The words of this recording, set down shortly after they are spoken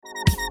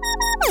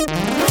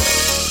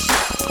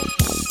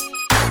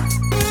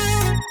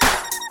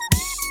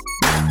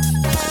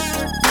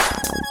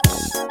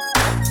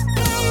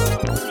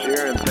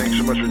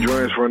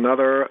for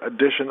another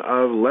edition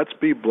of Let's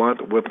Be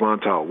Blunt with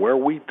Montel, where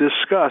we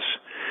discuss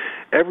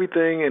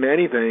everything and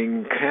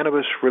anything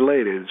cannabis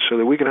related so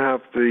that we can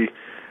have the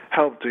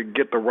help to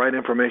get the right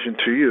information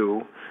to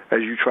you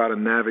as you try to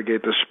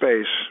navigate the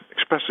space,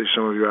 especially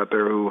some of you out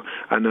there who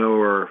I know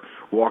are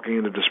walking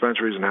into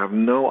dispensaries and have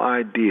no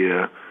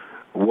idea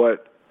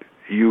what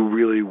you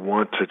really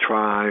want to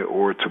try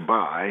or to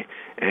buy.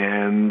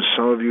 And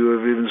some of you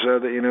have even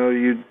said that,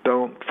 you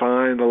don't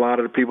find a lot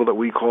of the people that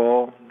we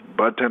call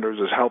bud tenders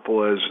as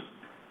helpful as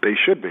they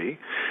should be.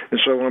 And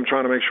so what I'm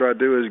trying to make sure I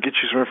do is get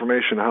you some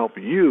information to help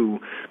you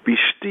be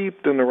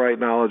steeped in the right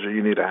knowledge that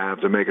you need to have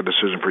to make a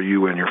decision for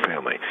you and your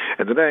family.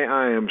 And today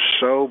I am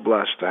so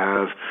blessed to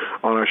have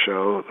on our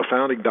show a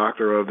founding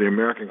doctor of the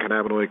American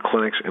Cannabinoid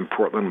Clinics in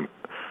Portland,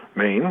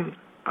 Maine,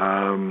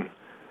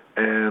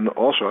 and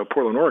also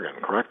Portland, Oregon,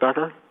 correct,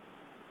 Doctor?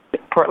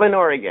 Portland,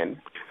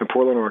 Oregon. In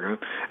Portland, Oregon.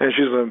 And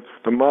she's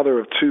the mother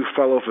of two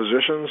fellow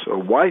physicians, a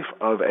wife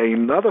of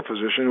another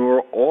physician who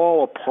are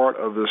all a part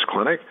of this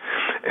clinic,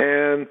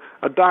 and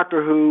a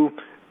doctor who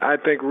I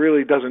think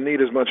really doesn't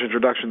need as much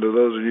introduction to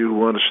those of you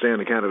who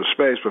understand the cannabis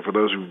space, but for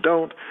those who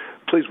don't,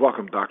 please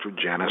welcome Dr.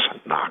 Janice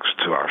Knox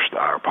to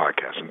our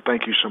podcast. And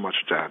thank you so much,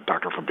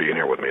 Doctor, for being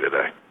here with me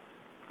today.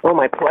 Oh,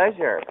 my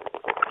pleasure.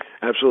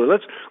 Absolutely.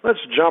 Let's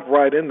jump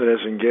right into this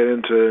and get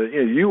into,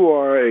 you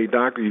are a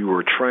doctor, you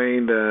were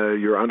trained,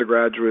 your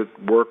undergraduate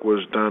work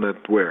was done at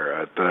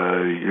where? At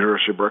the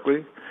University of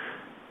Berkeley?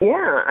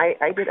 Yeah,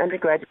 I did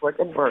undergraduate work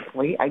in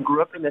Berkeley. I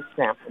grew up in the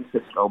San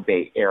Francisco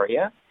Bay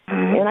Area,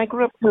 and I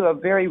grew up to a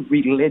very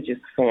religious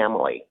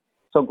family.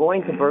 So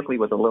going to Berkeley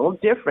was a little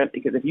different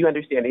because if you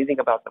understand anything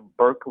about the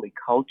Berkeley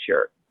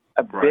culture,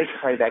 a big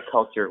part of that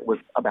culture was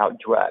about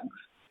drugs,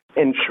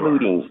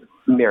 including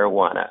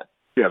marijuana.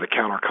 Yeah, the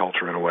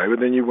counterculture in a way. But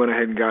then you went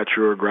ahead and got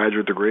your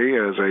graduate degree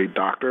as a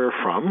doctor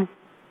from?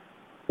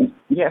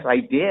 Yes, I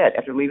did.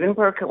 After leaving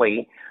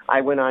Berkeley,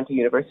 I went on to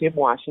University of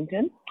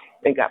Washington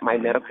and got my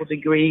medical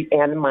degree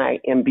and my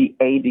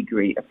MBA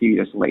degree a few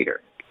years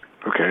later.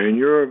 Okay, and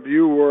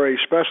you were a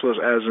specialist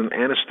as an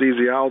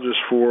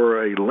anesthesiologist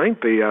for a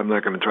lengthy, I'm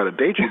not going to try to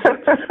date you,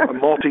 but a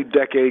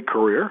multi-decade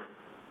career?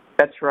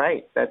 That's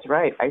right.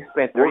 I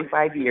spent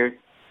 35 years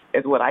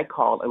as what I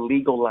call a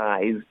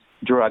legalized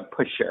drug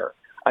pusher.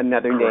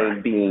 Another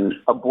name being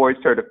a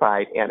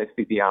board-certified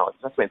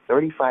anesthesiologist. I spent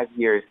 35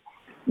 years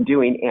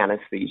doing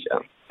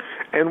anesthesia.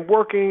 And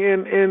working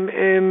in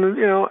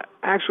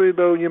actually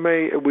though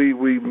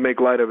we make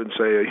light of it and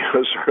say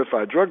a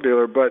certified drug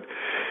dealer, but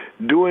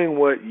doing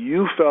what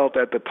you felt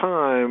at the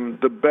time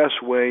the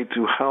best way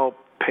to help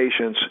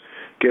patients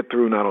get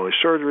through not only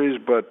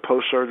surgeries but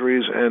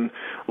post-surgeries and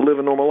live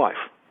a normal life.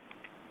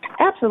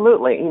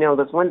 Absolutely.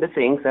 That's one of the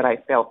things that I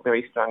felt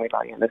very strongly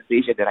about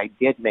anesthesia, that I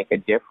did make a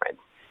difference.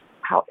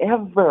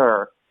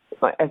 However,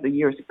 as the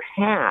years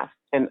passed,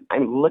 and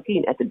I'm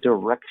looking at the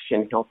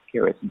direction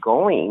healthcare is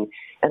going,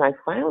 and I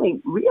finally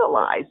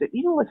realized that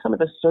even with some of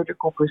the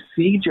surgical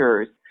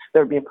procedures that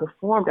are being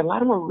performed, a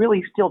lot of them are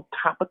really still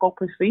topical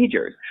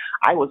procedures.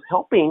 I was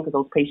helping because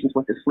those patients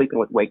went to sleep and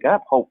would wake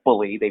up.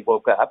 Hopefully they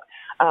woke up.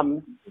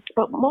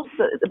 But most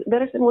of the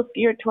medicine was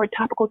geared toward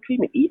topical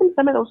treatment, even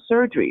some of those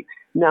surgeries.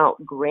 Now,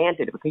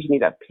 granted, if a patient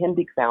needs an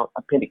appendix out,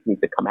 appendix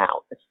needs to come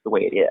out. That's the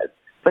way it is.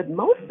 But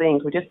most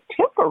things were just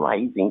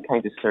temporizing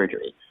kinds of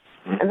surgery.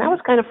 And that was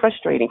kind of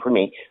frustrating for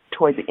me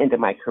towards the end of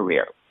my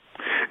career.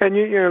 And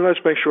let's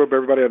make sure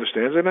everybody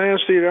understands that an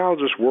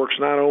anesthesiologist works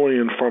not only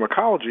in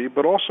pharmacology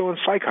but also in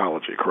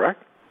psychology,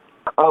 correct?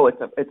 Oh,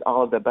 it's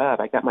all of the above.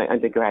 I got my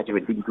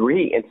undergraduate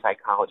degree in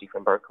psychology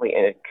from Berkeley,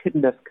 and it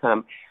couldn't have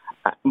come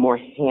more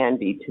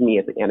handy to me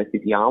as an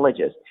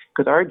anesthesiologist,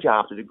 because our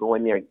jobs are to go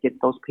in there and get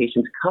those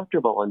patients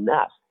comfortable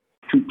enough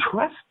to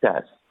trust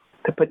us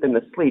to put them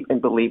to sleep.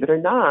 And believe it or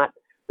not,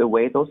 the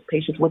way those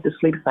patients went to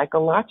sleep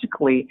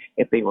psychologically,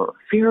 if they were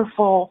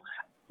fearful,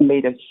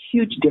 made a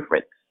huge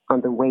difference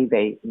on the way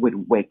they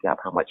would wake up,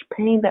 how much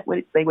pain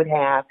they would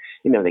have,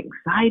 the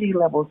anxiety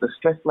levels, the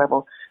stress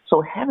level.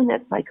 So having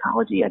that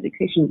psychology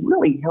education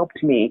really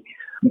helped me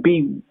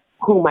be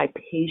who my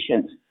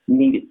patients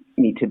needed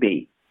me to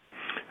be.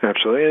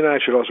 Absolutely, and I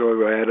should also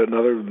add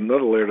another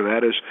layer to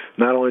that is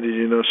not only did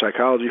you know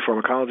psychology,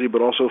 pharmacology,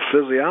 but also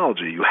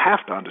physiology. You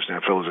have to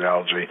understand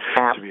physiology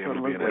to be able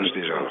to be an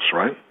anesthesiologist,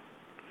 right?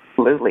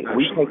 Absolutely.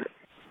 We take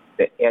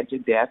the edge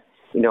of death,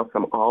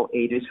 from all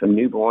ages, from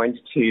newborns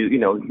to,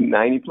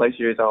 90-plus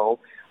years old,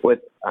 with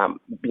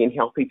being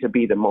healthy to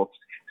be the most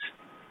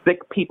sick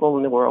people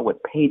in the world with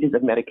pages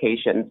of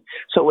medications.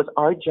 So it was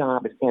our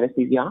job as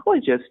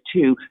anesthesiologists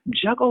to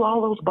juggle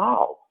all those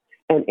balls.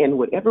 And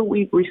whatever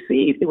we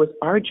received, it was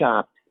our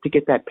job to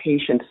get that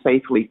patient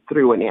safely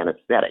through an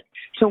anesthetic.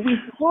 So we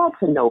had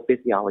to know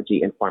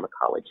physiology and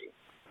pharmacology.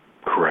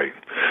 Great.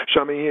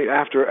 So,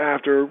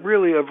 after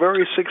really a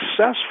very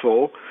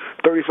successful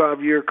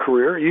 35-year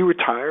career, you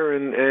retire,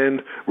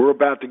 and we're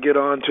about to get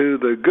on to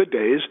the good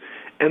days,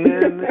 and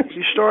then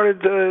you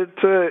started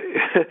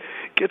to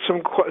get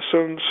some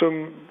questions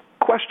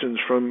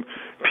from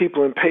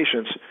people and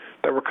patients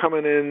that were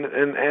coming in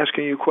and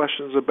asking you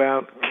questions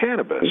about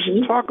cannabis.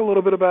 Mm-hmm. Talk a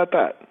little bit about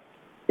that.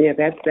 Yeah,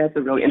 that's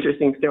a really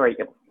interesting story.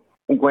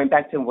 Going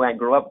back to when I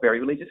grew up, very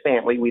religious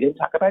family, we didn't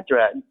talk about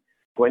drugs.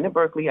 Going to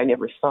Berkeley, I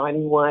never saw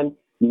anyone,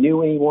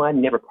 knew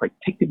anyone, never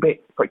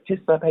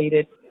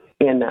participated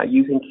in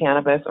using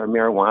cannabis or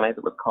marijuana, as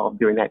it was called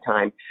during that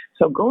time.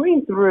 So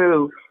going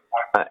through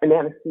an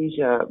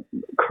anesthesia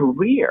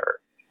career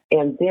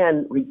and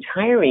then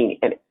retiring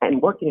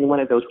and working in one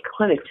of those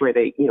clinics where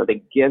they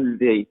give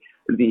the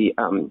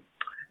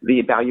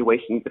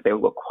evaluations that they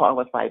will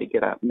qualify to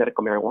get a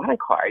medical marijuana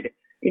card,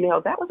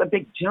 that was a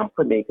big jump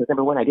for me because,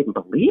 number one, I didn't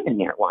believe in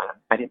marijuana.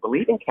 I didn't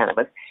believe in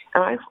cannabis.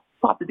 And I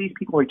thought that these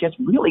people were just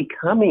really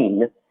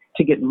coming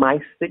to get my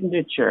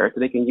signature so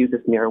they can use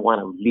this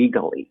marijuana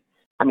legally.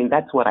 I mean,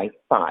 that's what I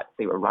thought.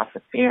 They were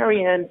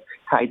Rastafarians,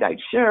 tie-dyed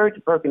shirts,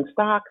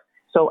 Birkenstocks.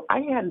 So I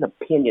had an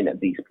opinion of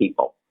these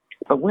people.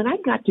 But when I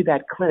got to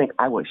that clinic,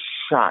 I was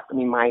shocked. I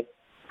mean, my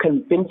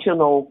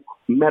conventional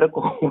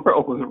medical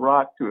world was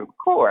rocked to its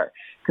core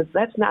because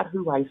that's not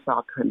who I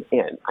saw come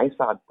in. I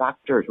saw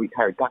doctors,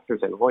 retired doctors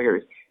and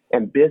lawyers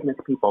and business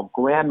people,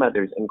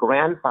 grandmothers and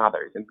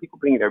grandfathers, and people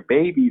bringing their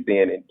babies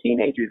in and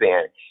teenagers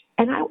in.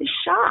 And I was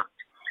shocked.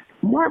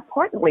 More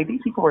importantly,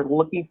 these people were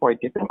looking for a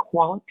different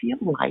quality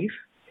of life,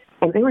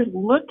 and they were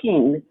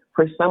looking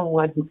for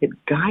someone who could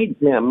guide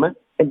them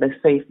in the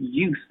safe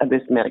use of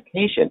this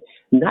medication,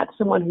 not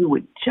someone who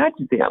would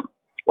judge them.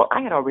 Well,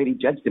 I had already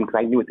judged them because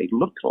I knew what they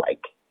looked like.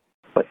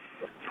 But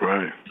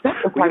right.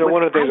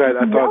 One of the things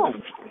I thought...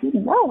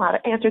 didn't know how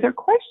to answer their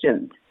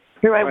questions.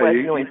 Here I was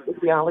knowing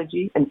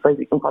physiology and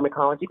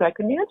pharmacology, but I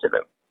couldn't answer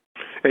them.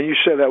 And you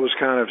said that was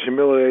kind of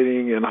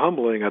humiliating and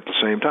humbling at the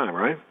same time,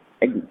 right?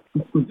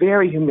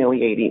 Very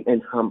humiliating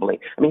and humbling.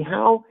 I mean,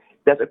 how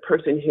does a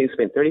person who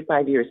spent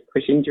 35 years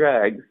pushing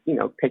drugs,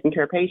 taking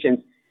care of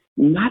patients,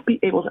 not be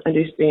able to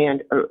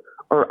understand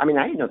or I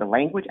didn't know the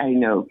language. I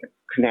didn't know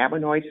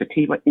cannabinoids,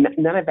 sativa,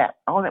 none of that.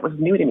 All that was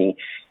new to me.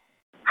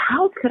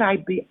 How could I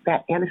be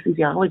that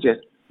anesthesiologist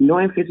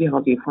knowing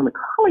physiology and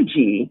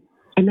pharmacology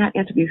and not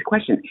answer these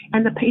questions?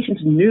 And the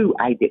patients knew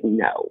I didn't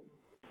know.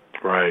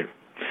 Right.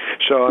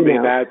 So,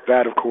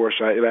 that of course,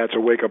 that's a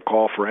wake-up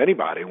call for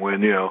anybody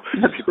when,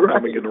 people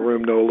coming in the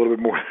room know a little bit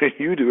more than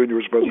you do, and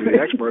you're supposed to be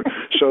the expert.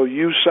 So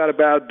you set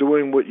about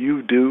doing what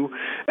you do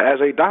as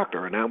a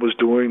doctor, and that was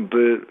doing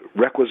the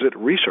requisite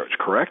research,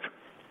 correct?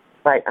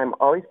 Right. I've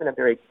always been a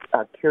very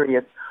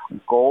curious,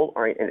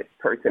 goal-oriented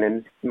person,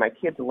 and my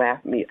kids laugh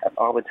at me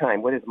all the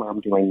time. What is Mom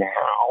doing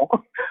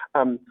now?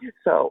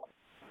 So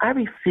I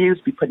refuse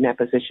to be put in that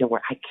position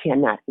where I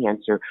cannot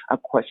answer a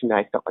question that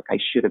I felt like I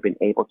should have been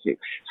able to.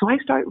 So I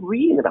started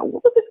reading about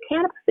what was this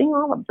cannabis thing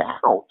all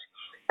about?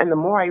 And the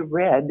more I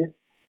read,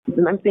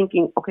 then I'm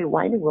thinking, okay,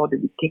 why in the world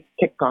did we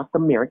kick off the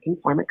American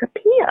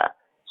Pharmacopoeia?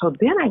 So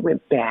then I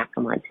went back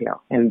on my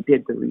tail and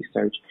did the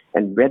research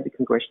and read the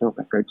congressional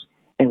records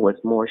and was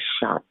more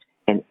shocked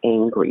and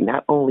angry,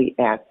 not only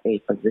as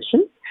a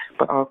physician,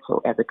 but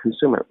also as a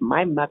consumer.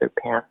 My mother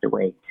passed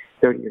away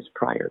 30 years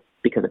prior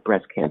because of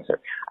breast cancer.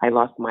 I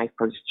lost my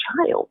first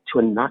child to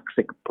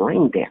anoxic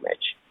brain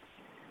damage.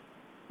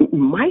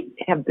 Might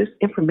have this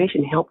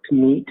information helped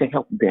me to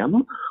help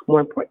them? More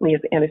importantly,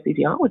 as an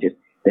anesthesiologist,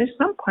 there's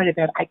some part of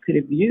that I could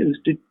have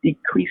used to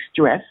decrease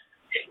stress,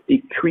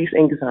 decrease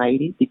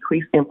anxiety,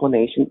 decrease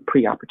inflammation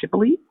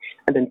preoperatively,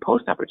 and then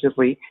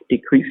postoperatively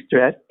decrease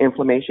stress,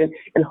 inflammation,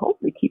 and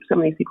hopefully keep some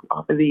of these people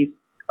off of these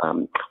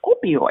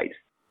opioids.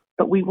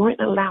 But we weren't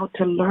allowed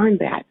to learn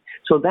that.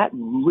 So that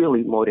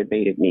really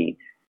motivated me.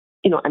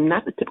 I'm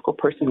not the typical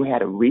person who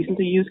had a reason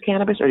to use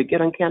cannabis or to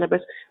get on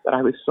cannabis, but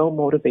I was so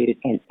motivated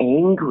and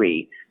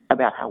angry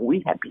about how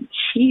we had been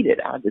cheated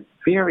out of this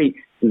very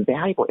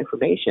valuable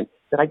information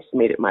that I just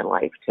made it my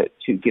life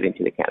to get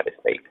into the cannabis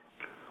space.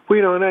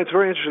 Well, and it's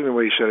very interesting the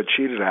way you said it,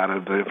 cheated out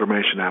of the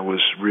information that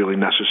was really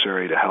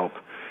necessary to help,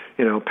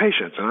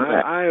 patients.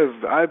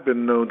 And I've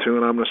been known to,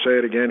 and I'm going to say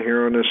it again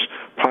here on this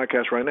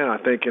podcast right now. I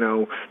think,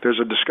 there's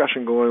a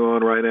discussion going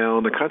on right now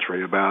in the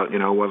country about,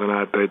 whether or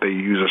not they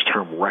use this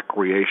term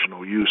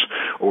recreational use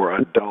or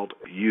adult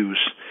use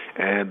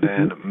and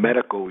then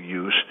medical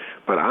use.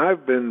 But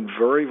I've been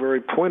very,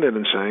 very pointed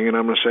in saying, and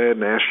I'm going to say it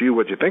and ask you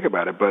what you think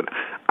about it, but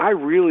I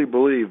really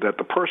believe that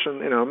the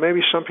person,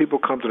 maybe some people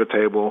come to the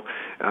table,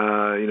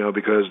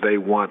 because they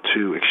want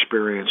to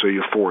experience a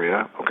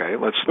euphoria. Okay,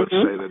 let's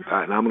say that,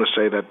 and I'm going to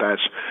say that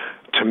that's,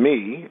 to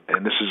me,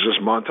 and this is just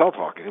Montel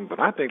talking, but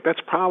I think that's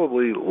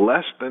probably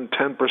less than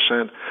 10%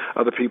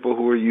 of the people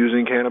who are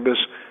using cannabis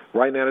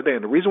right now today.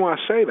 And the reason why I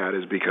say that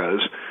is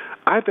because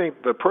I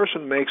think the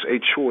person makes a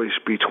choice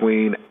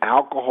between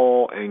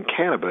alcohol and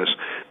cannabis.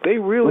 They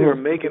really are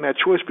making that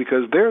choice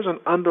because there's an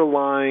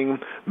underlying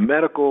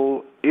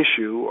medical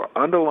issue or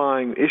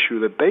underlying issue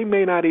that they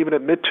may not even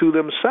admit to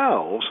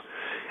themselves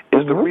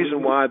is the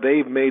reason why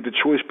they've made the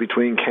choice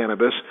between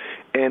cannabis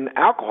and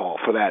alcohol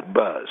for that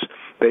buzz.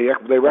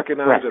 They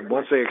recognize that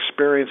once they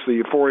experienced the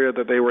euphoria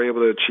that they were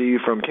able to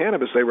achieve from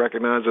cannabis, they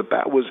recognize that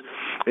that was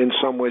in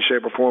some way,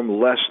 shape, or form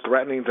less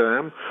threatening to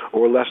them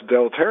or less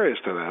deleterious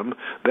to them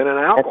than an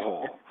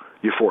alcohol.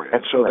 euphoria.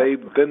 That's And so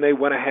correct. they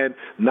went ahead,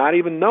 not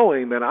even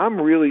knowing that I'm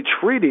really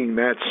treating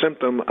that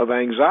symptom of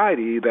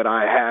anxiety that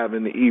I have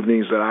in the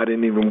evenings that I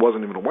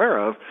wasn't even aware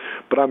of,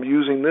 but I'm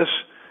using this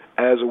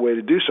as a way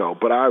to do so.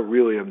 But I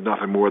really am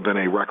nothing more than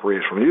a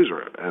recreational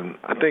user. And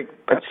I think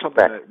that's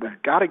something correct. that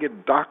we've got to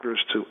get doctors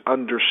to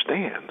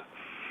understand.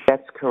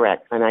 That's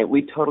correct. And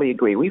we totally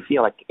agree. We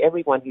feel like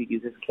everyone who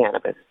uses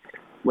cannabis,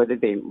 whether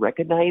they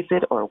recognize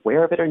it or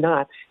aware of it or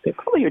not, they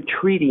probably are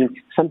treating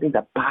something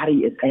the body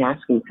is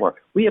asking for.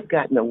 We have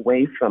gotten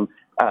away from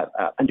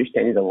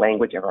understanding the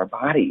language of our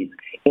bodies,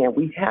 and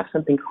we have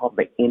something called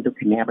the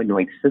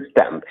endocannabinoid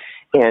system.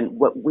 And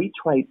what we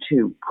try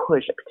to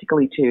push,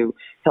 particularly to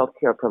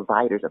healthcare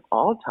providers of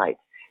all types,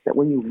 that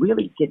when you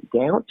really get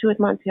down to it,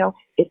 Montel,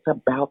 it's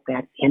about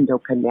that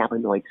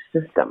endocannabinoid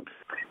system.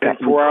 And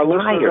for our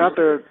listeners out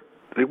there,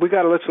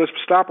 let's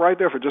stop right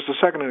there for just a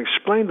second and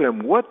explain to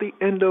them what the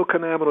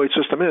endocannabinoid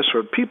system is.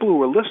 For people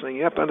who are listening,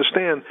 you have to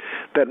understand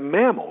that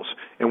mammals,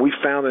 and we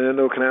found an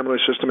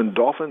endocannabinoid system in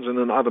dolphins and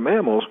in other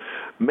mammals,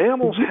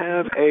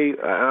 have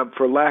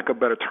for lack of a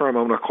better term,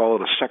 I'm going to call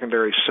it a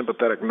secondary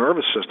sympathetic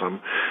nervous system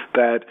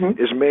that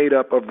is made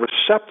up of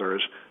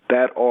receptors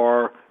that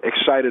are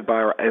excited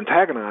by or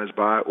antagonized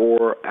by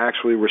or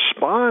actually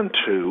respond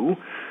to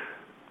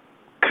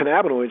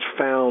cannabinoids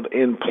found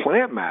in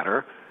plant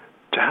matter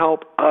to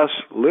help us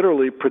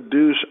literally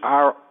produce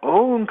our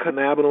own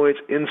cannabinoids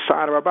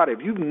inside of our body. If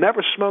you've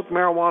never smoked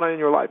marijuana in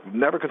your life, you've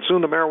never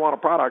consumed a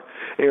marijuana product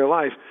in your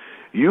life,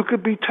 you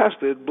could be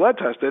blood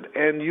tested,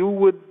 and you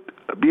would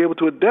be able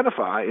to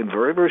identify in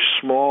very, very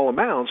small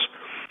amounts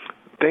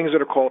things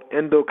that are called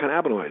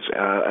endocannabinoids,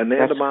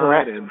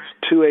 anandamide and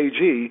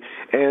 2-AG,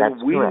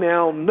 and we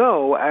now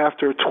know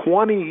after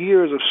 20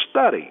 years of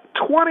study,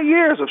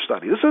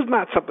 this is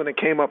not something that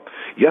came up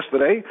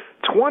yesterday,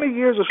 20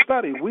 years of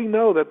study, we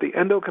know that the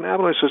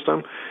endocannabinoid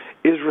system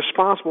is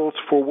responsible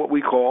for what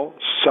we call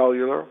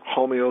cellular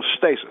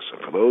homeostasis.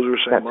 And for those who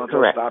are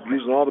saying, stop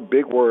using all the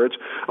big words,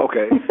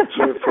 okay,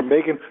 so for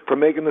making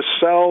the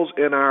cells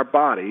in our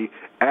body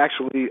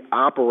actually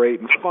operate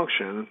and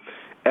function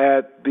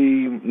at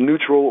the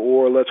neutral,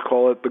 or let's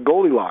call it the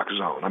Goldilocks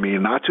zone. I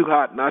mean, not too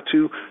hot, not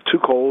too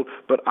cold,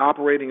 but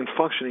operating and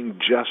functioning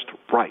just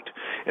right.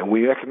 And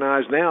we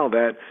recognize now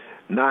that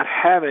not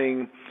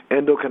having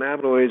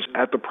endocannabinoids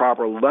at the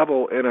proper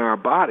level in our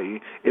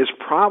body is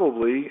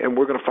probably, and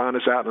we're going to find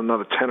this out in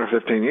another 10 or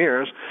 15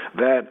 years,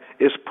 that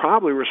is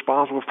probably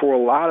responsible for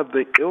a lot of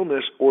the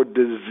illness or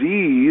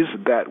disease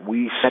that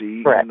we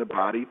see in the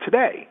body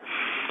today.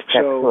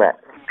 That's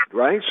correct.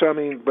 Right? So, I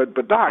mean, but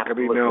Doc, I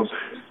mean, now,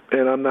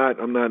 and I'm not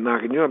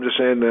knocking you, I'm just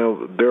saying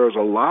now there's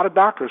a lot of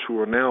doctors who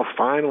are now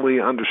finally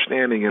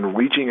understanding and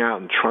reaching out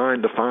and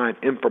trying to find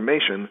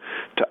information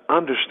to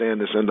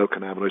understand this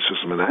endocannabinoid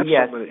system, and that's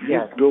something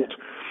that you've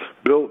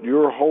built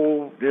your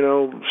whole,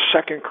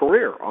 second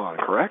career on,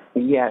 correct?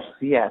 Yes.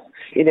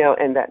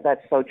 And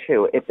that's so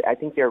true. I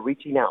think they're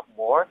reaching out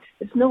more.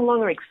 It's no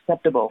longer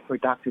acceptable for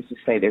doctors to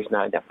say there's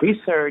not enough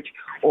research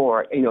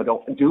or,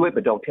 don't do it,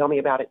 but don't tell me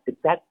about it.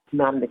 That's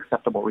not an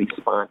acceptable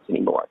response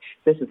anymore.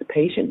 This is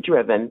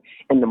patient-driven,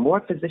 and the more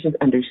physicians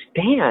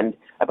understand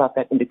about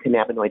that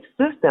endocannabinoid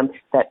system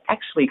that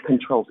actually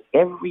controls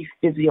every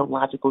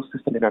physiological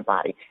system in our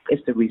body,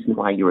 it's the reason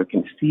why you were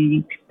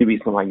conceived, the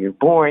reason why you're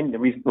born, the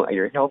reason why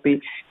you're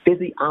healthy.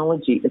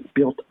 Physiology is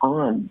built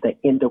on the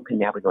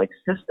endocannabinoid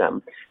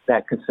system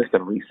that consists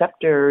of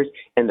receptors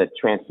and the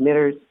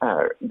transmitters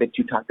that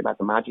you talked about,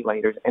 the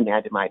modulators,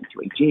 anandamide and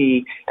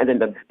 2-AG, and then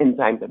the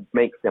enzymes that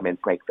make them and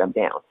break them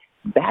down.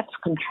 That's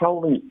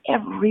controlling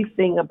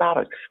everything about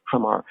us,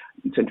 from our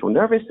central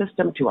nervous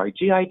system to our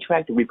GI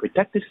tract, the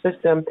reproductive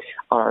system,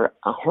 our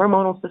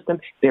hormonal system.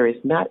 There is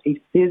not a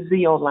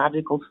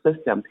physiological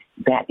system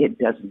that it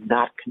does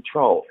not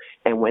control.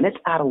 And when it's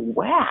out of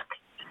whack,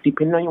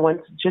 depending on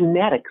one's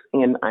genetics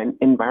and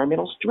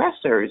environmental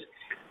stressors,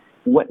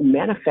 what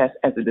manifests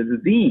as a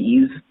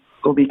disease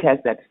will be because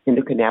that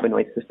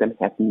endocannabinoid system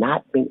has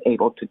not been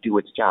able to do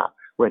its job,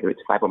 whether it's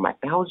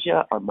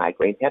fibromyalgia or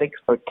migraine headaches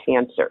or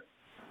cancer.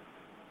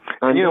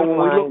 And, when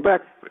we look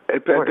back,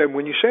 and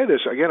when you say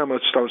this, again, I'm going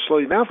to slow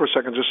you down for a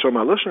second just so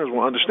my listeners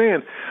will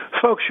understand.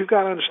 Folks, you've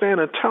got to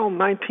understand, until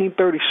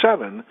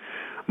 1937,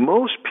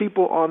 most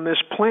people on this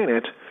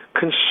planet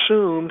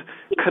consumed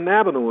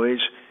cannabinoids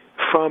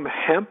from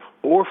hemp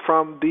or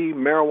from the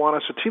marijuana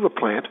sativa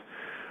plant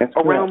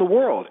around the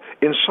world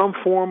in some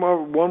form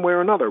or one way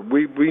or another.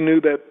 We knew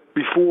that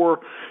before,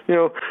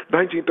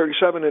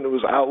 1937, and it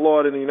was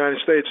outlawed in the United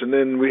States, and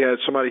then we had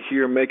somebody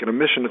here making a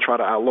mission to try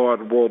to outlaw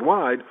it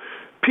worldwide.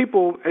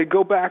 People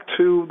go back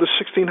to the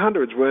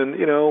 1600s when,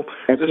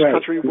 this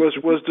country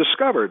was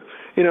discovered.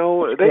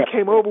 They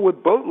came over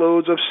with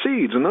boatloads of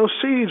seeds, and those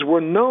seeds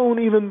were known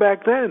even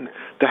back then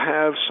to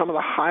have some of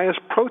the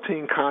highest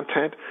protein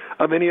content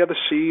of any other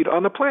seed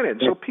on the planet.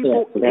 So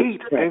people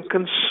ate and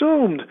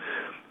consumed,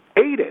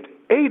 ate it.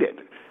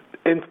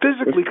 and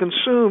physically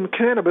consumed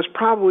cannabis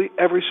probably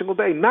every single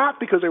day, not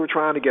because they were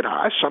trying to get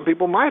high. Some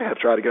people might have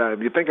tried to get high. If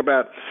you think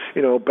about,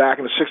 back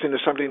in the 1600s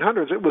and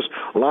 1700s, it was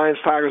lions,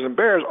 tigers, and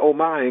bears, oh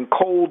my, and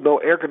cold, no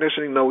air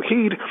conditioning, no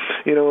heat,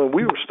 and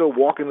we were still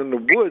walking in the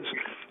woods,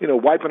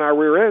 wiping our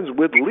rear ends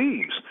with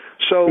leaves.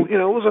 So, it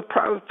was a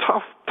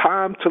tough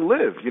time to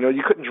live.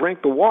 You couldn't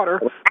drink the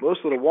water. Most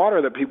of the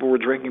water that people were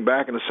drinking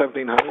back in the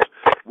 1700s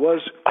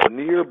was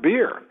near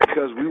beer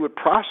because we would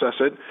process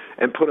it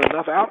and put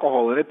enough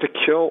alcohol in it to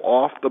kill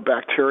off the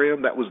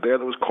bacterium that was there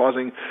that was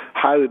causing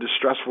highly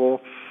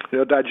distressful,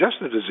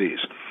 digestive disease.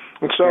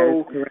 And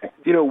so,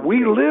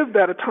 we lived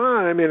at a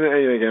time, and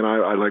again,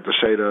 I like to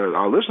say to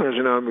our listeners,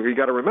 you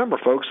got to remember,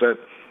 folks, that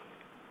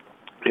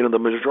the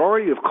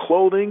majority of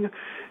clothing,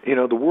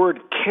 the word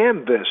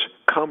canvas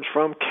comes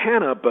from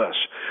cannabis.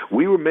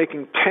 We were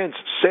making tents,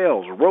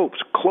 sails, ropes,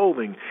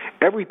 clothing,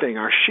 everything,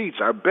 our sheets,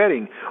 our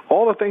bedding,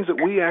 all the things that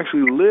we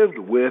actually lived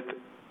with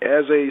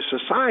as a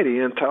society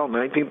until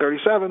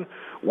 1937.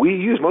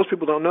 Most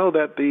people don't know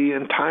that the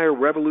entire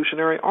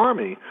Revolutionary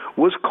Army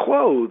was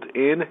clothed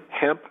in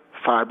hemp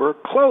fiber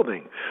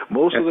clothing.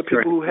 Most of the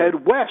people who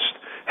headed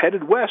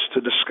west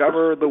to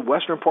discover the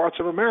western parts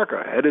of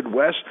America, headed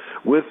west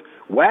with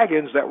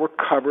wagons that were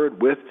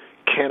covered with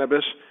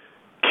cannabis,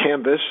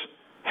 canvas,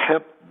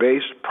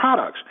 hemp-based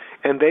products.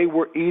 And they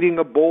were eating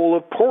a bowl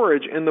of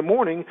porridge in the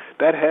morning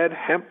that had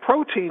hemp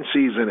protein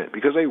seeds in it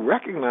because they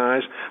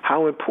recognized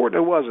how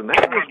important it was. And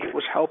that was what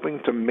was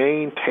helping to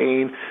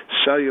maintain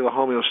cellular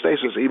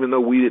homeostasis, even though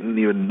we didn't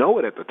even know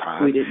it at the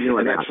time. We didn't know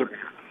it.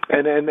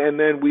 And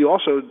then we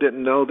also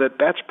didn't know that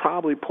that's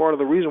probably part of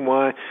the reason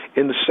why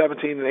in the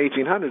 17 and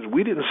 1800s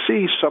we didn't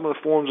see some of the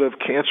forms of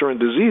cancer and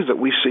disease that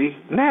we see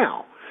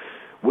now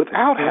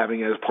without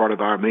having it as part of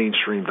our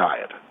mainstream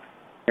diet.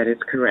 That is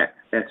correct.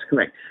 That's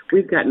correct.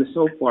 We've gotten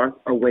so far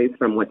away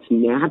from what's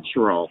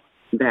natural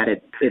that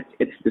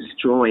it's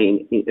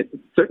destroying. It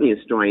certainly is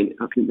destroying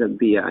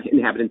the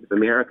inhabitants of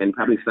America and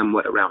probably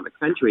somewhat around the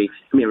country,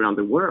 around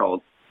the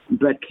world.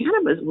 But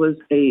cannabis was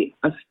a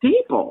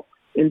staple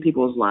in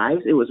people's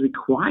lives. It was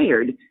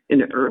required in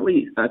the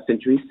early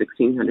century,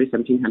 1600s,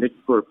 1700s,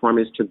 for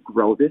farmers to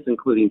grow this,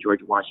 including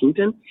George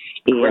Washington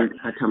and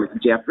Thomas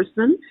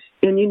Jefferson.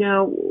 And,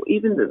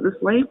 even the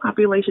slave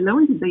population, not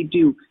only did they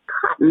do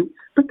cotton,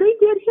 but they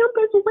did hemp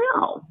as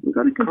well. You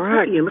go to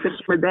Kentucky and look at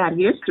some of that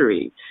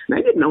history.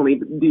 They didn't only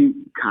do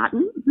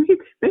cotton.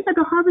 They had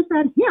to harvest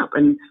that hemp,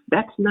 and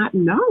that's not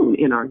known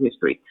in our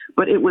history.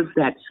 But it was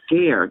that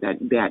scare,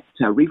 that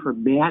reefer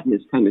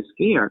madness kind of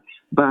scare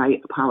by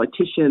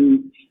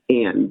politicians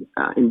and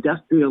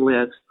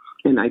industrialists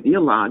and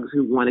ideologues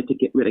who wanted to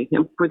get rid of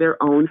hemp for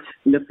their own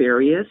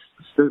nefarious,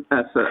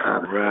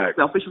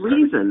 selfish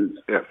reasons.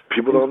 Yeah,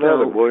 people don't know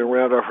that William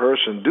Randolph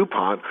Hearst and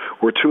DuPont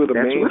were two of the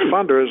main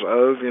funders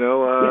of,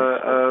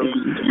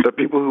 the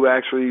people who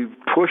actually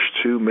pushed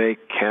to make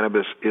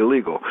cannabis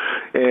illegal.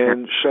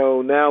 And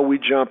so now we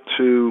jump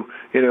to,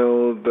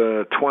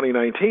 the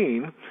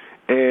 2019,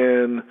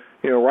 and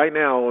right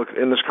now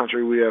in this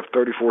country we have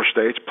 34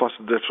 states plus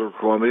the District of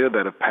Columbia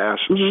that have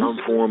passed some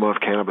form of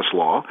cannabis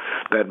law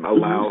that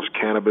allows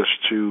cannabis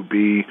to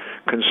be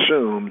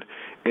consumed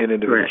in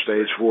individual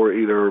states for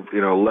either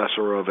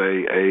lesser of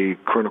a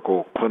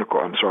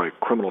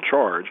criminal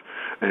charge,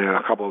 and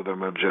a couple of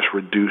them have just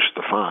reduced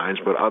the fines,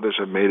 but others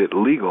have made it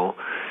legal.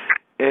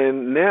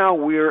 And now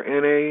we're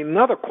in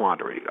another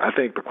quandary. I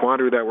think the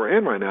quandary that we're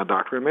in right now,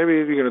 Doctor, and maybe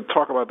you're going to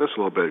talk about this a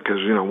little bit because,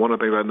 one of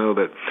the things I know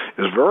that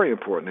is very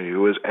important to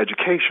you is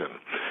education.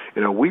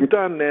 We've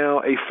done now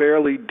a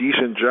fairly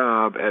decent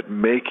job at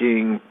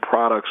making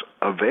products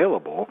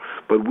available,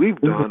 but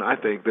we've done, I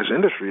think this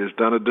industry has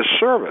done a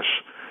disservice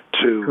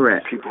to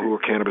people who are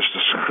cannabis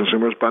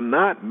consumers by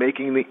not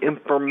making the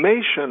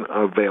information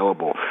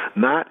available,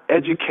 not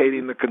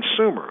educating the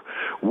consumer.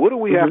 What do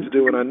we have to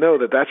do? And I know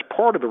that that's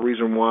part of the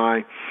reason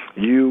why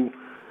you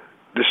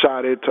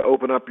decided to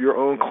open up your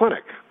own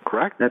clinic,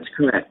 correct? That's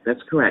correct.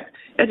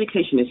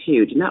 Education is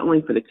huge, not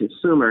only for the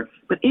consumer,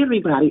 but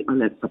everybody on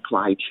that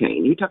supply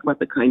chain. You talk about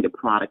the kind of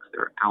products that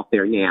are out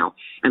there now,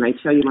 and I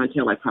tell you,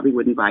 Montel, I probably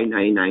wouldn't buy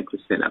 99%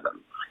 of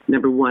them.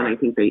 Number one, I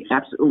think they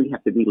absolutely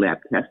have to be lab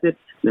tested.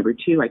 Number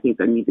two, I think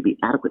they need to be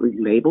adequately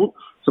labeled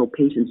so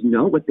patients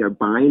know what they're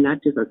buying,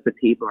 not just a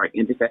sativa or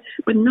indica,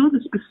 but know the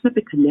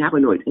specific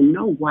cannabinoids and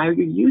know why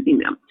you're using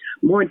them.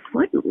 More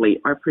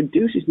importantly, our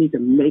producers need to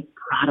make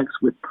products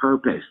with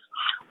purpose.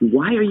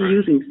 Why are you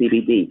using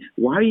CBD?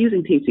 Why are you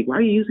using THC? Why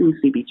are you using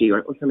CBG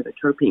or some of the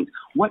terpenes?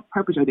 What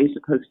purpose are they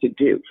supposed to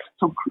do?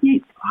 So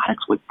create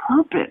products with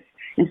purpose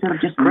instead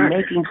of just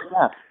making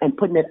stuff and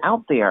putting it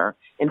out there,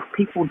 and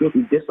people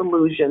getting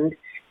disillusioned,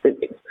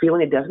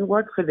 feeling it doesn't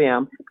work for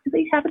them because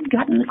they haven't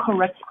gotten the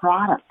correct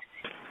product.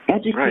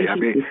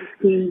 Education is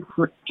key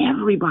for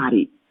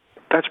everybody.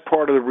 That's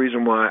part of the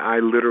reason why I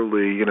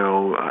literally,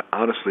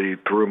 honestly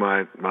threw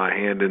my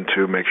hand in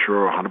to make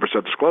sure 100%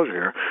 disclosure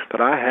here that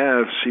I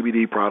have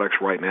CBD products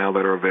right now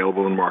that are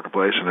available in the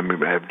marketplace, and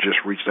I have just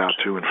reached out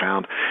to and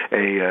found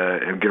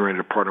and getting ready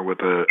to partner with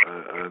a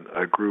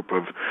a group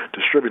of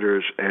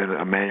distributors and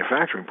a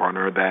manufacturing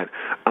partner that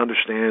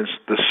understands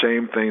the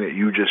same thing that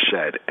you just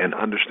said and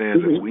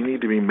understands that we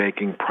need to be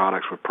making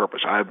products with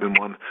purpose. I've been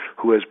one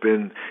who has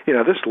been,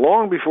 this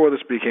long before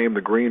this became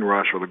the green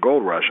rush or the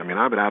gold rush. I mean,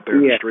 I've been out there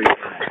in the street,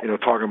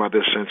 talking about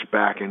this since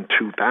back in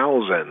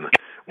 2000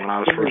 when I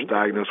was first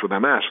diagnosed with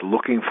MS,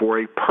 looking for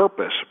a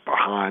purpose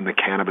behind the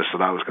cannabis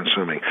that I was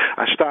consuming.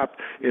 I stopped,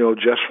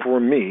 just for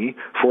me,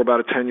 for about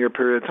a 10-year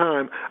period of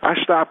time, I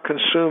stopped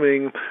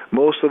consuming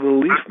most of the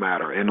leaf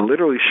matter and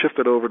literally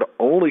shifted over to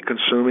only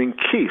consuming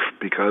kief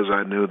because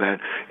I knew that,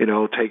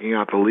 taking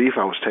out the leaf,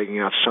 I was taking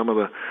out some of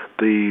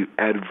the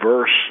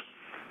adverse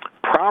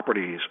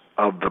properties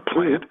of the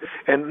plant,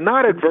 and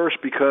not adverse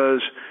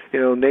because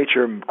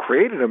nature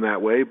created them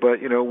that way, but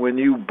when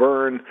you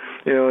burn,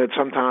 it's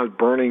sometimes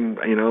burning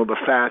the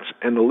fats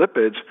and the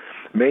lipids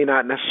may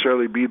not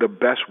necessarily be the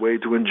best way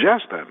to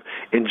ingest them.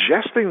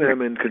 Ingesting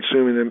them and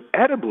consuming them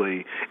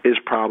edibly is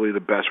probably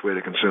the best way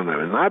to consume them.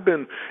 And I've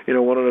been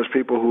one of those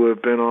people who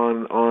have been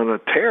on a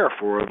tear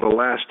for the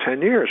last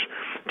 10 years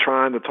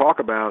trying to talk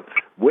about,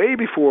 way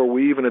before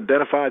we even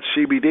identified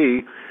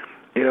CBD,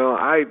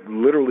 I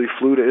literally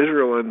flew to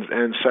Israel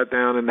and sat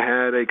down and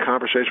had a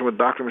conversation with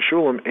Dr.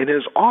 Meshulam in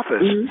his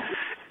office,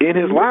 in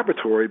his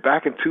laboratory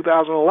back in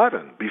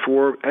 2011,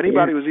 before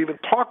anybody was even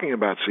talking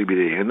about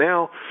CBD. And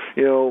now,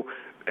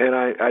 and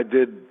I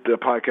did the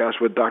podcast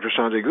with Dr.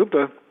 Sanjay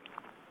Gupta,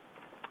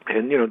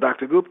 and,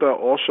 Dr. Gupta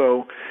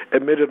also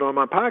admitted on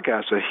my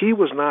podcast that he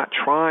was not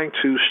trying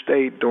to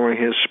state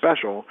during his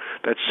special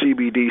that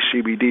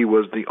CBD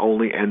was the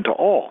only end to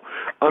all.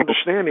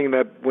 Understanding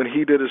that when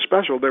he did his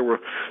special, there were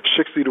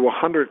 60 to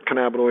 100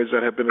 cannabinoids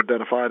that have been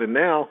identified, and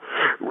now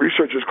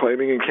research is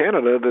claiming in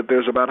Canada that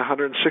there's about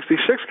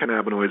 166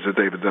 cannabinoids that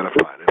they've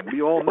identified. And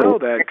we all know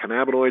that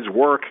cannabinoids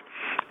work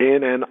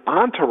in an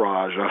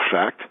entourage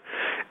effect,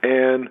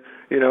 and,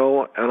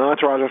 an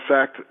entourage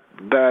effect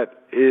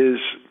that is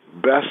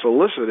best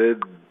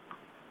elicited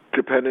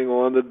depending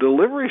on the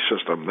delivery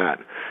system that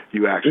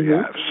you actually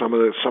have. Some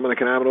of the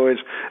cannabinoids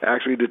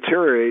actually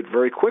deteriorate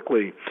very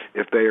quickly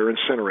if they are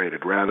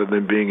incinerated rather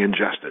than being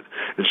ingested.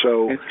 And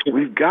so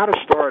we've got to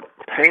start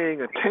paying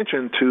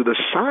attention to the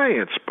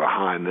science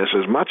behind this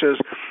as much as,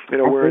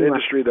 we're an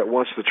industry that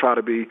wants to try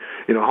to be,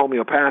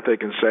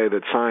 homeopathic and say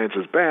that science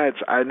is bad.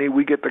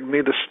 We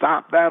need to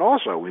stop that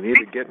also. We need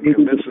to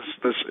convince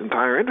this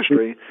entire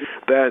industry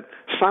that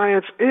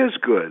science is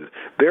good.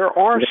 There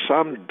are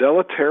some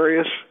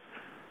deleterious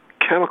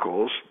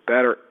chemicals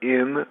that are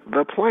in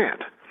the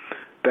plant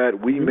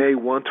that we may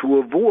want to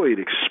avoid,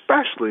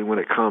 especially when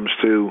it comes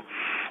to,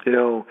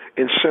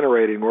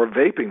 incinerating or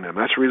vaping them.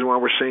 That's the reason why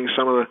we're seeing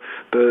some of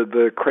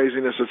the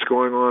craziness that's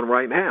going on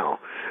right now,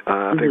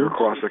 I think,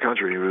 across the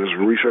country. There's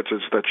research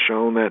that's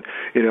shown that,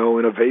 in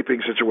a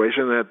vaping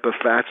situation, that the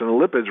fats and the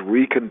lipids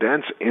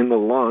recondense in the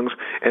lungs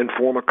and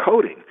form a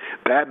coating.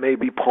 That may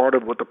be part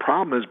of what the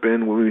problem has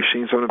been when we've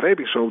seen some of the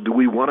vaping. So do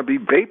we want to be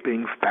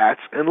vaping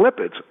fats and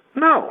lipids?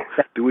 No.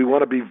 Do we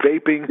want to be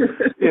vaping,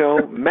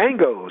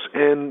 mangoes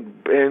and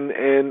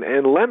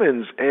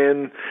lemons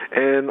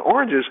and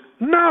oranges?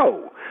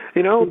 No.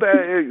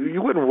 That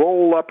you wouldn't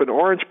roll up an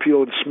orange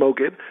peel and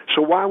smoke it.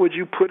 So why would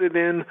you put it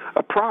in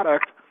a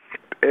product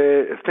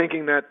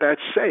thinking that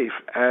that's safe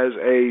as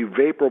a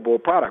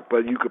vaporable product?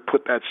 But you could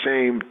put that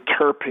same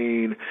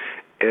terpene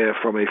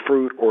from a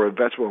fruit or a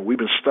vegetable. And we've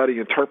been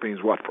studying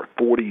terpenes, for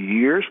 40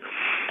 years?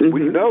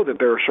 We know that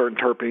there are certain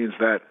terpenes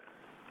that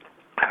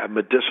have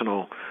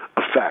medicinal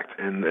effect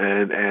and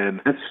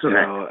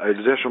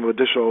additional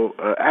medicinal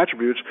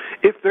attributes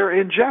if they're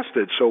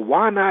ingested. So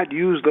why not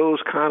use those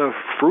kind of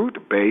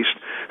food-based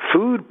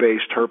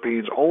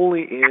terpenes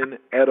only in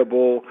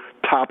edible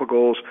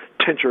topicals,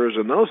 tinctures,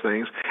 and those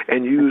things,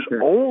 and use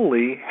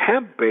only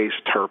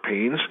hemp-based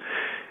terpenes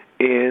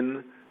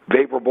in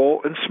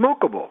vaporable and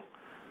smokable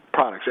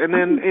products. And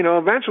then,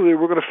 eventually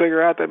we're going to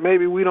figure out that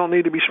maybe we don't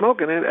need to be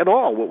smoking it at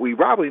all. What we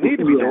probably need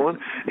to be doing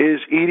is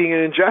eating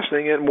and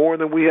ingesting it more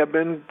than we have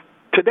been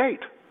to date.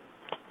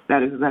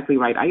 That is exactly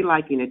right. I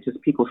liken it to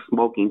people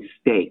smoking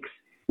steaks.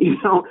 Who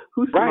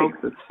smokes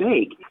a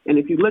steak? And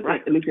if you look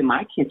at least in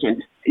my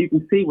kitchen, you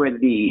can see where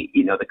the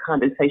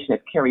condensation has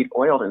carried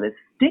oil and it's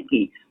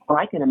sticky. Well,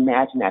 I can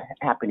imagine that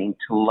happening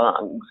to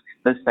lungs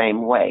the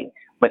same way.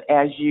 But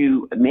as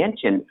you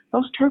mentioned,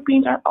 those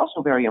terpenes are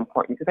also very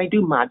important because they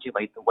do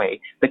modulate the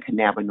way the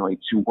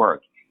cannabinoids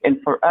work. And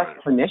for us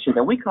clinicians,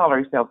 and we call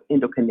ourselves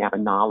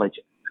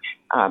endocannabinologists,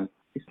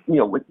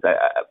 with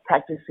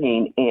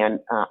practicing and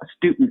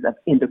students of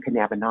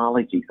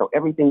endocannabinology. So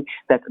everything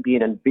that's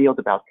being unveiled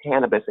about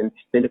cannabis and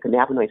the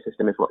endocannabinoid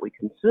system is what we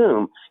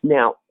consume.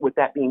 Now, with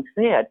that being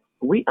said,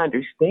 we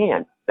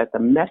understand that the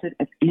method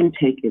of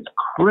intake is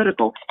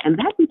critical, and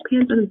that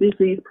depends on the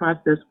disease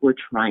process we're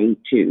trying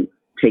to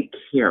take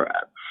care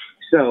of.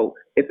 So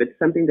if it's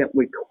something that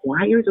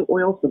requires an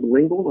oil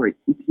sublingual or a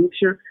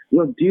tincture,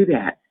 we'll do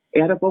that.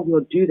 Edible,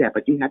 we'll do that.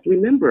 But you have to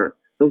remember,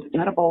 those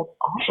edibles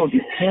also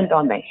depend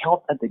on the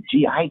health of the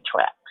GI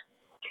tract.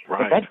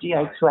 Right. If that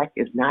GI tract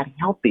is not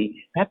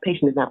healthy, that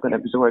patient is not going to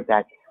absorb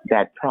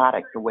that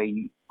product the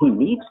way he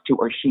needs to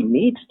or she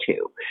needs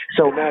to.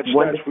 So and that's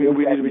we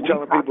need to be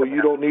telling people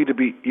you don't need to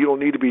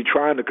be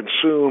trying to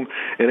consume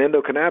an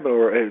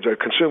endocannabinoid or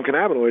consume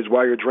cannabinoids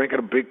while you're drinking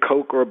a big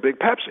Coke or a big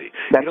Pepsi.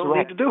 That's you don't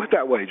right. need to do it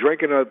that way.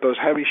 Drinking those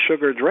heavy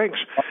sugar drinks,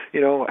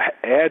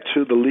 add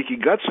to the leaky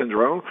gut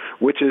syndrome,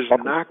 which is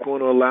not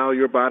going to allow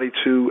your body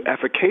to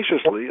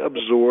efficaciously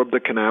absorb the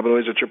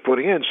cannabinoids that you're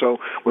putting in. So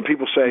when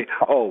people say,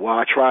 "Oh, well,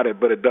 I tried it,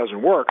 but it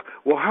doesn't work,"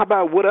 well, how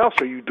about what else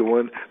are you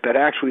doing that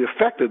actually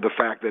affected the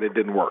fact that it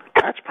didn't work?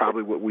 That's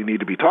probably what we need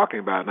to be talking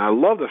about. And I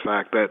love the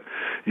fact that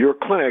your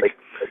clinic,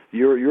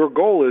 your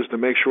goal is to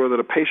make sure that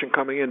a patient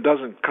coming in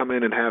doesn't come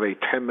in and have a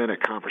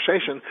 10-minute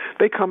conversation.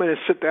 They come in and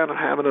sit down and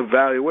have an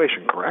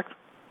evaluation, correct?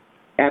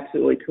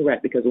 Absolutely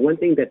correct. Because one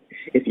thing that,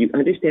 if you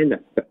understand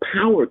the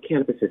power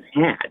cannabis has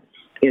had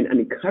in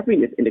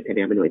uncovering this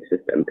endocannabinoid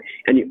system,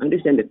 and you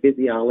understand the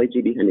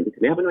physiology behind the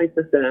cannabinoid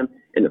system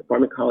and the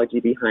pharmacology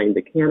behind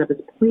the cannabis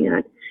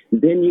plant,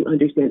 then you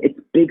understand it's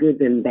bigger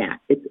than that.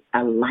 It's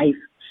a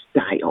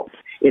lifestyle.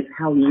 It's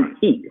how you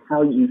eat,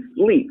 how you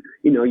sleep,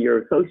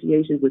 your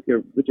associations with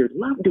your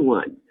loved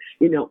ones.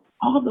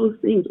 All those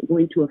things are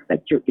going to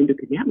affect your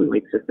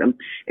endocannabinoid system.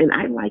 And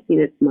I liken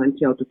it,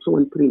 Montel, to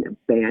someone putting a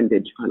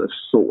bandage on a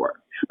sore.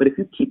 But if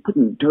you keep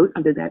putting dirt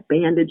under that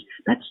bandage,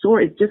 that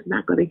sore is just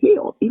not going to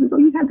heal, even though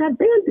you have that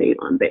Band-Aid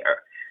on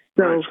there.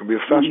 So right, it's going to be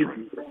a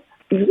festering.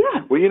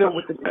 Yeah. Well,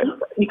 with the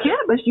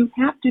cannabis, you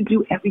have to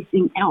do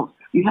everything else.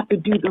 You have to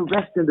do the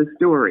rest of the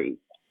story.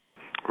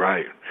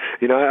 Right.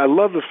 I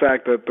love the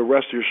fact that the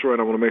rest of your story,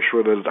 and I want to make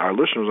sure that our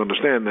listeners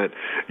understand that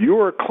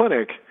your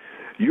clinic,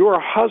 your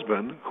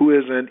husband, who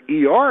is an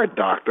ER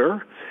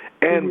doctor,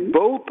 and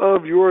both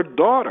of your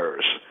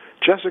daughters,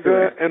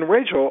 Jessica and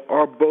Rachel,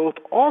 are both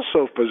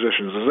also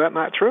physicians. Is that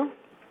not true?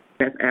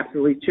 That's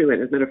absolutely true.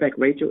 And as a matter of fact,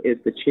 Rachel is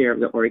the chair of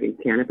the Oregon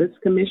Cannabis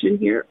Commission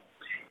here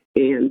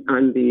and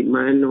on the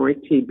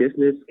Minority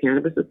Business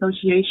Cannabis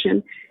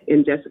Association.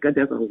 And Jessica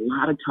does a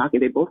lot of talking.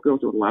 They both girls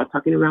do a lot of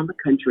talking around the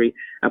country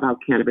about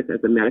cannabis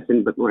as a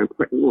medicine, but more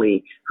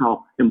importantly,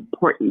 how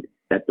important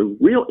that the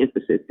real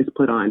emphasis is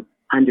put on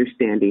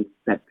understanding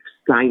that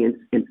science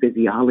and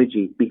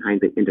physiology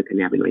behind the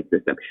endocannabinoid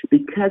system,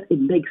 because it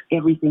makes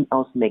everything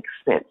else make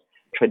sense.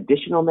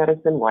 Traditional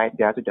medicine, why it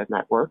does or does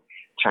not work,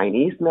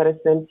 Chinese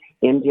medicine,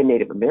 Indian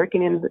Native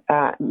American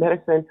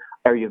medicine,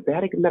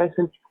 Ayurvedic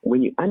medicine.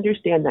 When you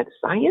understand that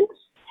science,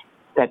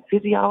 that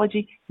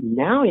physiology,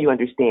 now you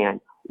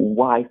understand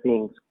why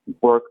things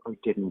work or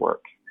didn't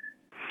work.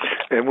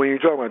 And when you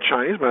talk about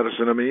Chinese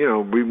medicine,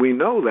 we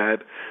know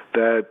that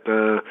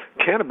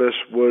cannabis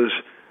was,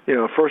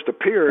 first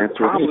appeared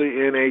probably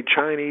in a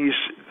Chinese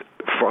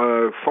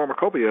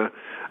pharmacopoeia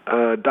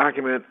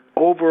document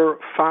over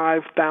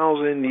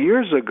 5,000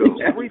 years ago,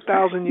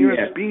 3,000 years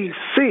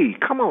BC.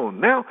 Come on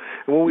now.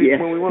 When we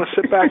want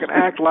to sit back and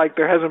act like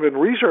there hasn't been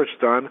research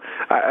done,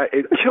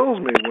 it kills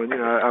me when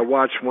I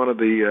watch one of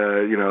the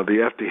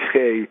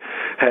FDA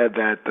had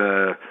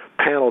that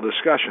panel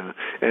discussion,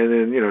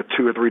 and then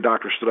 2 or 3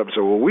 doctors stood up and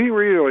said, "Well, we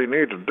really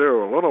need to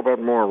do a little bit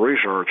more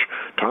research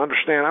to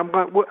understand." I'm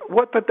going,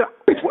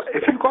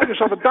 if you call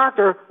yourself a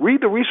doctor,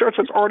 read the research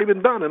that's already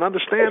been done and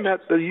understand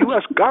that the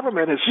U.S.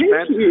 government has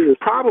spent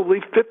probably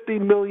 $50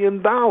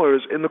 million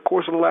in the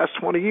course of the last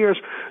 20 years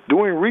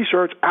doing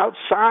research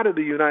outside of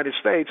the United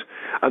States,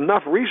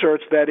 enough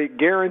research that it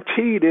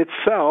guaranteed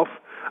itself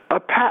a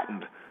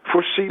patent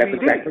for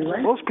CBD. Exactly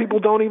right. Most people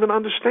don't even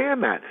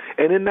understand that.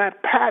 And in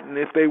that patent,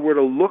 if they were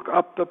to look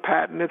up the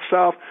patent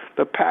itself,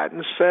 the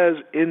patent says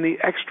in the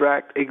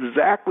extract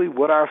exactly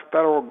what our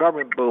federal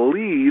government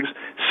believes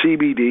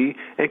CBD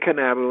and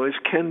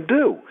cannabinoids can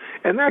do.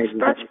 And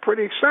that's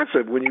pretty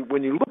extensive. When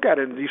you look at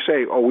it and you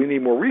say, "Oh, we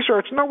need more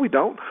research." No, we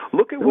don't.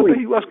 Look at what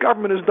the U.S.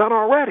 government has done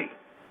already.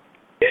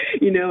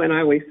 And I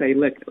always say,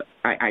 look,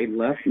 I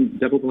love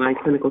double-blind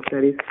clinical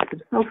studies.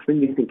 Because folks have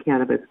been using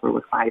cannabis for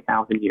over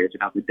 5,000 years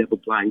without the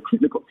double-blind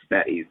clinical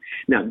studies.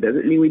 Now,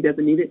 doesn't mean we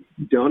doesn't need it.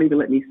 Don't even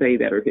let me say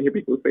that or hear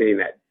people saying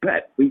that.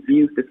 But we've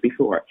used this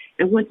before.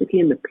 And once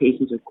again, the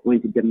patients are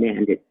going to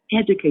demand it.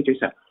 Educate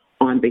yourself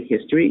on the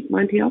history,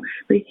 Montel.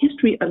 The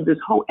history of this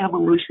whole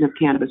evolution of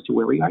cannabis to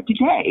where we are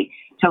today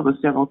tells us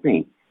several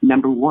things.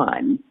 Number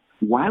one,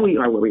 why we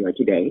are where we are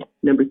today.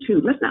 Number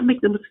two, let's not make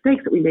the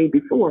mistakes that we made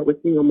before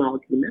with single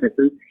molecule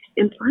medicines.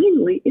 And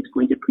finally, it's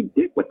going to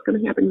predict what's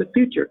going to happen in the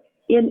future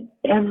in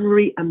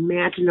every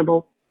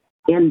imaginable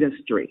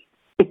industry,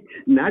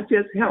 not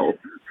just health,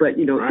 but,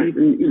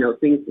 even,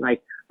 things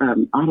like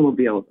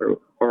automobiles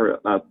or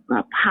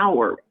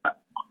power,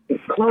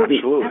 clothing.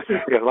 Absolutely.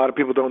 Yeah, a lot of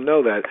people don't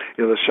know that.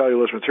 The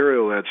cellulose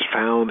material that's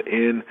found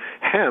in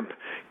hemp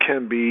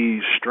can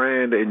be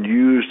stranded and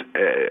used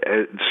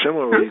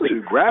similarly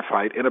to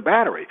graphite in a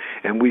battery.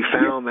 And we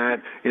found that,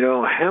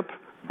 hemp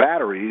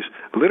batteries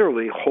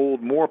literally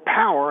hold more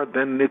power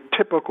than the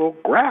typical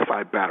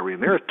graphite battery.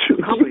 And there are 2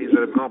 companies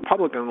that have gone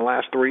public in the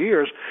last 3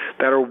 years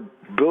that are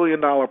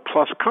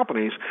billion-dollar-plus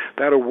companies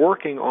that are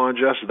working on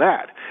just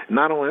that.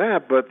 Not only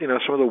that, but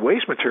some of the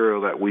waste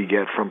material that we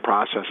get from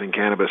processing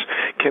cannabis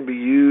can be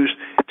used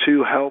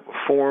to help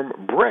form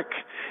brick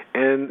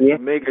and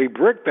make a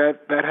brick that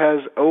has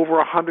over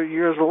 100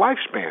 years of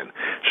lifespan.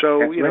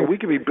 So, we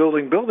could be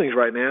building buildings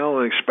right now,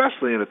 and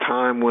especially in a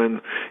time when,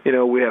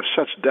 we have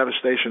such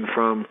devastation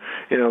from,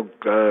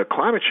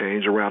 climate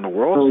change around the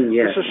world. Oh,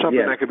 yes, this is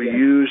something that could be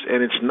used,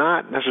 and it's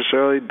not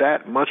necessarily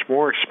that much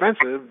more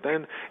expensive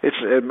than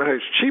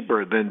it's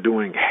cheaper than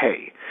doing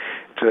hay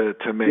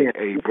to make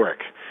a brick.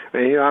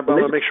 And, I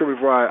want to make sure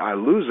before I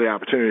lose the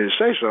opportunity to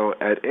say so,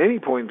 at any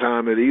point in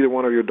time that either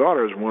one of your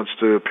daughters wants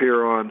to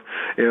appear on,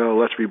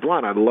 Let's Be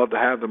Blunt, I'd love to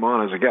have them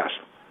on as a guest.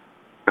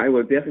 I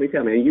will definitely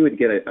tell them, and you would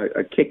get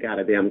a kick out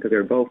of them because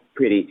they're both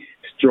pretty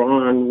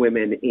strong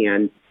women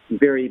and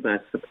very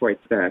much support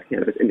the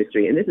cannabis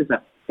industry. And this is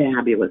a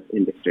fabulous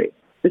industry.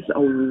 This is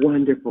a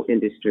wonderful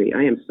industry.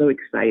 I am so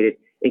excited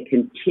and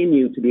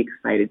continue to be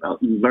excited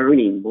about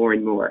learning more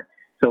and more.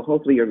 So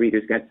hopefully your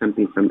readers got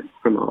something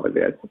from all of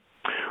this.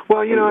 Well,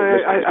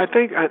 I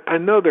think I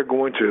know they're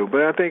going to,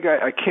 but I think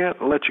I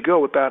can't let you go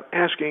without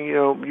asking.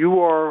 You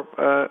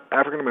are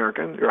African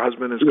American. Your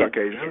husband is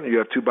Caucasian. You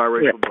have two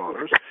biracial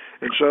daughters,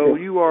 and so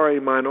you are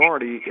a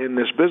minority in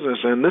this business.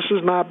 And this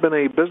has not been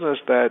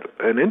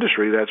an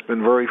industry that's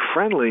been very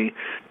friendly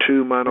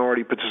to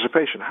minority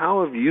participation.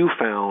 How have you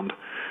found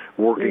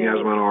working as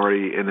a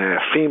minority and a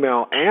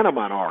female and a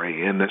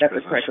minority in this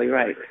business? That's exactly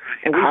right.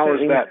 And how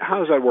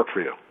does that work for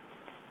you?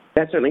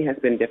 That certainly has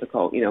been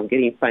difficult,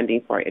 getting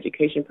funding for our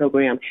education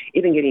program,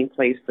 even getting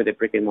placed for the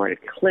brick-and-mortar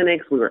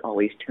clinics. We were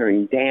always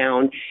turned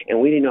down,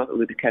 and we didn't know if it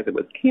was because it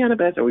was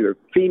cannabis or we were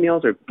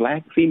females or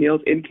black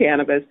females in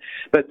cannabis.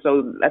 But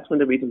so that's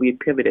one of the reasons we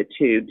pivoted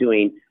to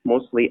doing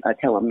mostly a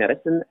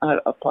telemedicine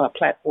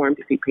platform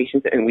to see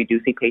patients, and we do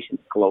see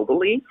patients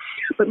globally.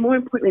 But more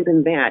importantly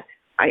than that,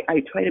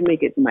 I try to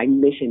make it my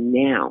mission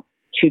now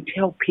to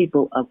tell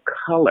people of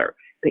color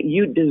that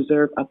you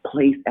deserve a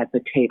place at the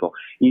table.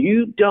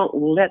 You don't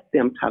let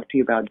them talk to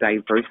you about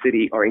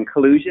diversity or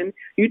inclusion.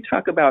 You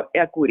talk about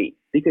equity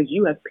because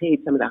you have paid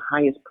some of the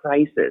highest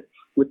prices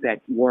with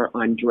that war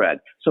on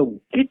drugs. So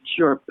get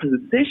your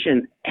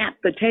position at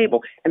the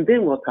table, and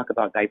then we'll talk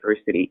about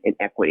diversity and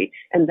equity.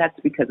 And that's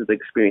because of the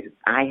experiences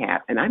I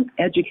have. And I'm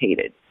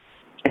educated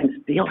and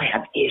still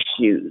have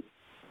issues.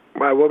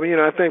 Right. Well,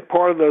 I think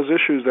part of those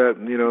issues that,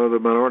 the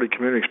minority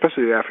community,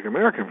 especially the African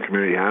American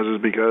community, has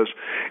is because,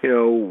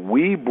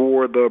 we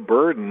bore the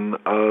burden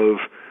of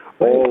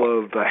all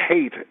of the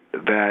hate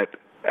that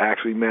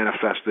actually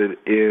manifested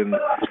in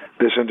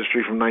this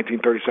industry from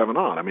 1937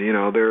 on.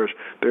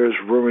 There's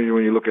rumors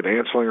when you look at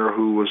Anslinger,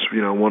 who was,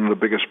 one of the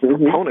biggest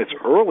proponents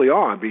early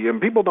on,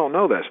 and people don't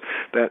know this,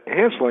 that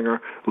Anslinger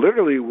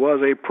literally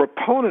was a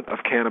proponent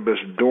of cannabis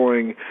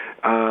during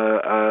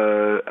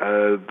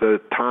the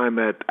time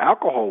that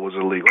alcohol was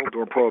illegal,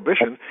 during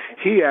Prohibition.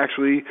 He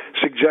actually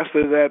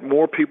suggested that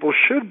more people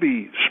should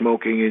be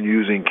smoking and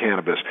using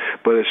cannabis.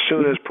 But as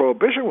soon as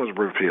Prohibition was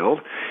repealed,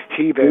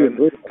 he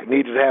then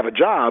needed to have a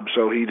job,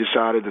 so he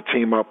decided to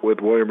team up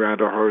with William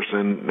Randolph Hearst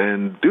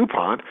and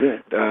DuPont.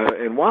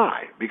 And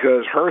why?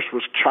 Because Hearst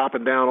was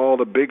chopping down all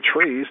the big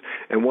trees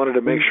and wanted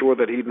to make sure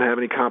that he didn't have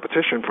any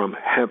competition from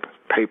hemp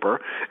paper.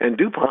 And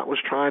DuPont was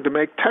trying to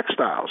make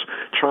textiles,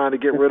 trying to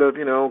get rid of,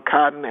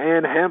 cotton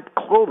and hemp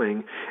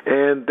clothing,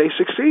 and they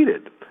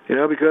succeeded,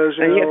 because...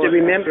 And you have to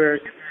remember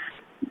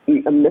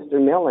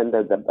Mr. Millen,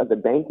 of the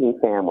banking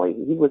family,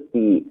 he was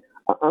the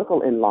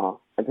uncle-in-law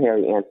of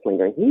Harry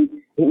Anslinger.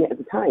 He at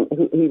the time,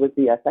 he was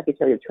the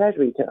Secretary of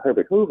Treasury to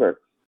Herbert Hoover.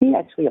 He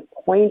actually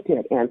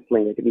appointed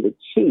Anslinger to be the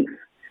chief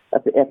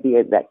of the FDA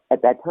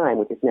at that time,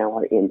 which is now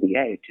our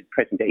NDA, which is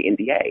present-day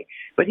NDA.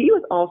 But he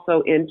was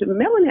also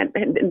Millen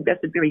had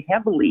invested very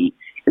heavily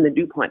in the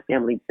DuPont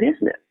family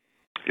business.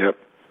 Yep.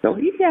 So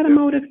he had a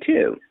motive,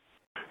 too.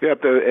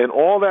 Yep, and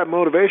all that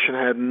motivation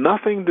had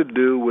nothing to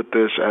do with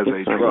this as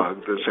a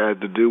drug. This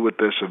had to do with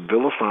this of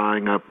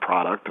vilifying a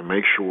product to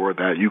make sure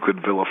that you could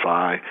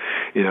vilify,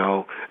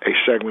 a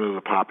segment of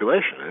the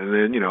population. And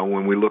then,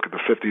 when we look at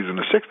the 50s and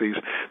the 60s,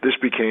 this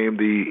became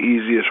the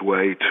easiest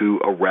way to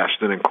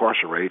arrest and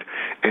incarcerate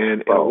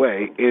and, in a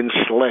way,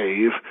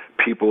 enslave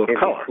people of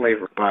color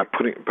by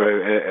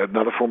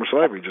another form of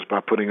slavery, just by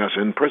putting us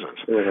in prisons.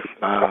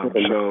 But I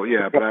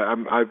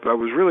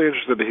was really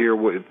interested to hear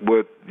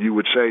what you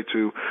would say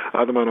to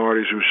other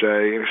minorities who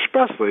say, and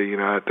especially,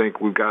 I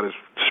think we've got to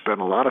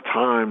spend a lot of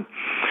time,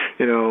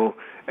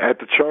 at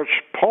the church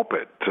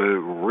pulpit to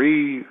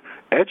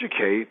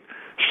re-educate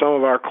some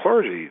of our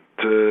clergy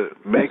to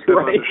make them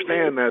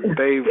understand that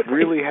they've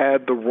really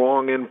had the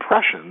wrong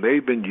impression.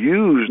 They've been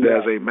used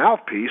as a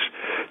mouthpiece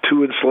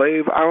to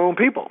enslave our own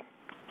people.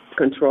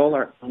 Control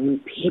our own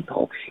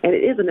people. And it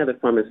is another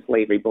form of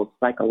slavery, both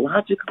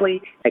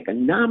psychologically,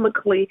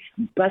 economically,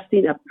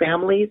 busting up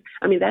families.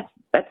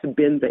 That's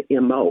been the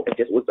MO. It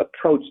just was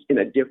approached in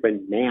a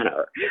different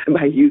manner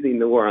by using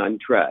the war on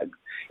drugs.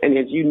 And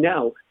as you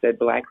know, that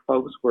black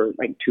folks were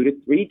like 2 to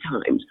 3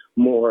 times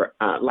more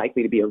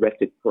likely to be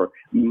arrested for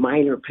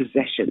minor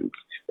possessions.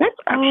 That's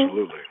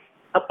absolutely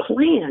a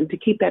plan to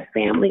keep that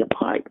family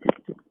apart,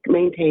 to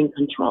maintain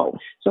control.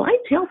 So I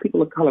tell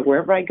people of color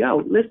wherever I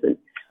go, listen,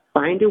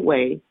 find a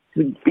way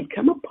to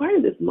become a part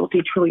of this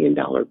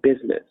multi-trillion-dollar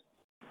business.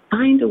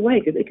 Find a way,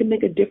 because it can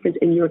make a difference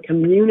in your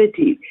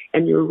community.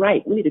 And you're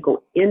right, we need to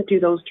go into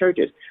those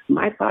churches.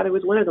 My father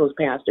was one of those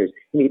pastors,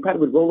 and he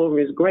probably would roll over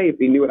his grave if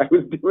he knew what I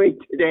was doing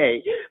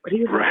today. But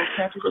he was one of those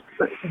pastors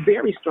that was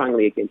very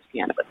strongly against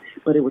cannabis.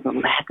 But it was a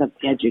lack of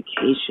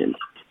education.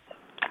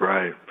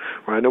 Right.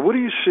 Now, what do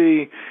you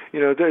see,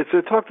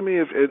 talk to me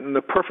if in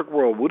the perfect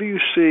world, what do you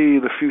see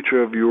the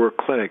future of your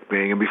clinic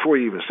being? And before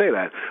you even say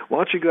that, why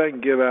don't you go ahead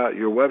and give out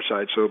your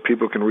website so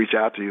people can reach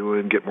out to you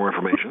and get more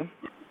information?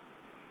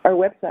 Our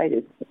website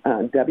is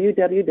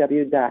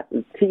www.the,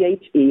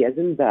 as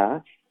in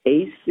the,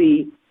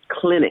 AC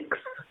Clinics,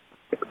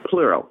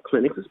 plural,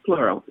 clinics is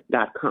plural,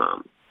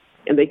 .com.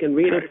 And they can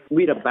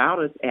read about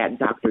us at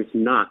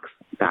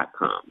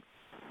drsknox.com.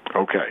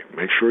 Okay.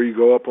 Make sure you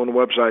go up on the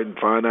website and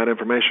find that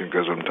information,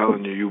 because I'm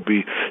telling you, you'll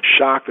be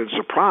shocked and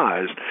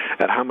surprised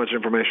at how much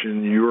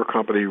information your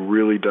company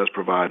really does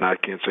provide. And I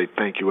can't say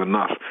thank you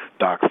enough,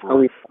 Doc,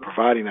 for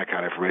providing that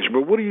kind of information.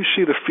 But what do you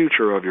see the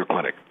future of your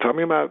clinic? Tell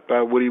me about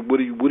what do you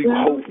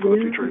hope for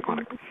the future of your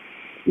clinic?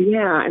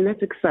 Yeah, and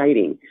that's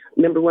exciting.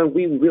 Number one,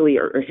 we really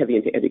are heavy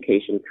into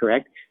education,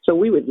 correct? So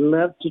we would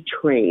love to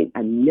train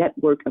a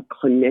network of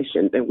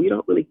clinicians, and we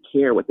don't really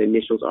care what the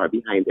initials are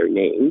behind their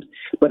names,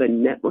 but a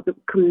network of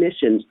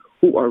clinicians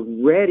who are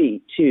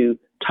ready to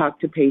talk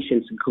to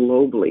patients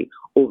globally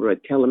over a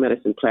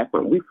telemedicine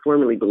platform. We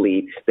firmly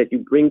believe that you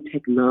bring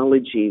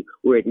technology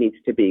where it needs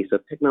to be. So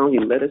if technology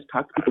let us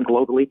talk to people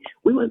globally,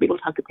 we want to be able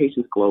to talk to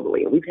patients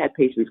globally. And we've had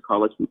patients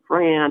call us from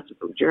France or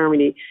from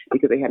Germany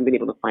because they haven't been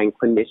able to find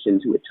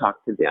clinicians who would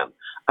talk to them.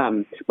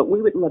 But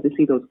we would love to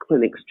see those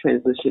clinics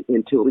transition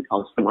into what we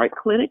call smart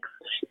clinics,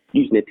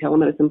 using a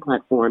telemedicine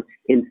platform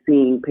and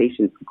seeing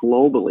patients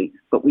globally.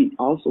 But we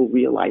also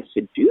realize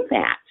to do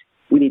that,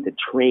 we need to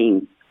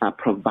train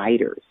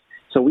providers.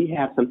 So we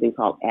have something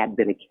called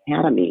Advent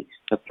Academy.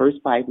 The first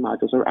 5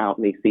 modules are out,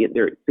 and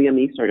they're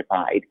CME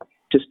certified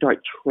to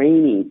start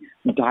training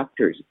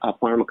doctors,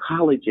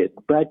 pharmacologists,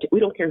 but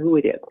we don't care who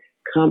it is.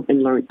 Come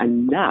and learn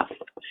enough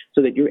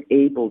so that you're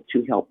able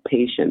to help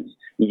patients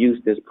use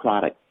this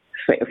product.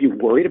 So if you're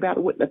worried about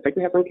what effect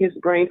it has on kids'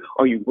 brain,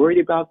 or you're worried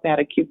about that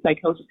acute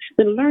psychosis,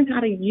 then learn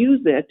how to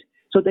use it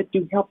so that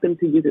you help them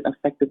to use it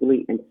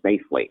effectively and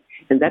safely.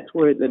 And that's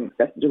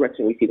that's the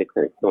direction we see the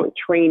clinic going,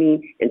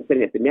 training and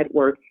setting up the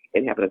network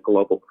and having a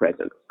global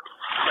presence.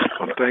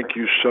 Well, thank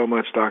you so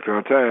much, Doctor.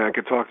 I'll tell you, I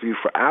could talk to you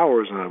for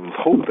hours, and I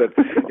hope that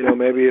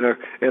maybe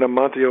in a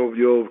month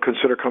you'll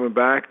consider coming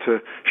back to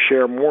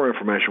share more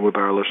information with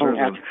our listeners.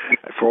 And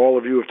for all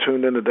of you who have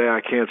tuned in today,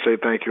 I can't say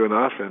thank you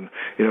enough. And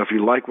if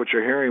you like what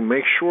you're hearing,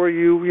 make sure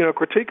you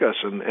critique us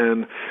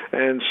and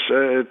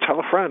tell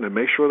a friend, and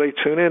make sure they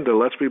tune in to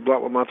Let's Be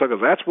Blunt with Montel,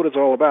 because that's what it's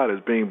all about: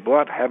 is being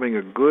blunt, having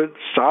a good,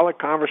 solid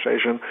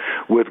conversation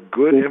with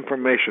good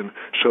information,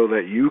 so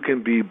that you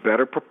can be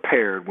better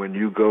prepared when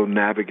you go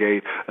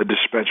navigate a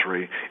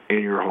dispensary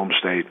in your home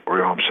state or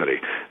your home city.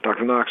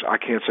 Dr. Knox, I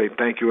can't say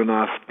thank you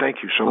enough.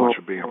 Thank you so much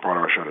for being a part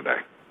of our show today.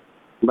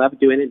 Love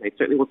doing it. I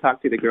certainly will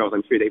talk to the girls.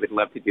 I'm sure they would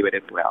love to do it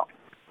as well.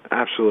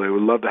 Absolutely.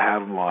 We'd love to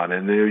have them on.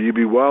 And you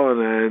be well.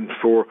 And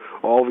for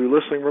all of you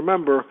listening,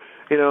 remember,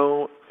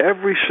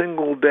 every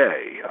single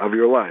day of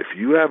your life,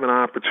 you have an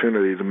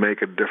opportunity to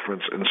make a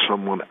difference in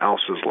someone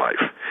else's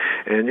life.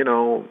 And,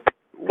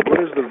 what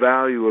is the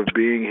value of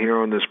being here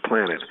on this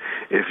planet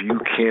if you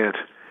can't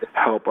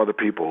help other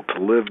people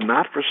to live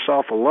not for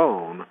self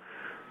alone,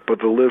 but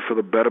to live for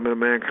the betterment of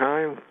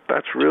mankind?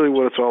 That's really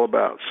what it's all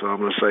about. So I'm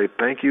going to say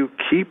thank you.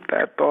 Keep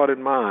that thought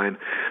in mind,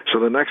 so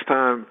the next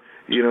time,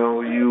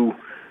 you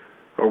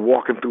are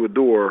walking through a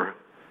door,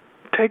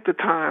 take the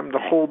time to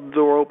hold the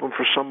door open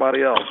for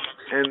somebody else.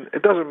 And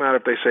it doesn't matter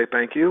if they say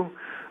thank you.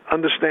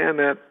 Understand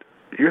that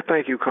your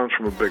thank you comes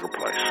from a bigger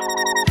place.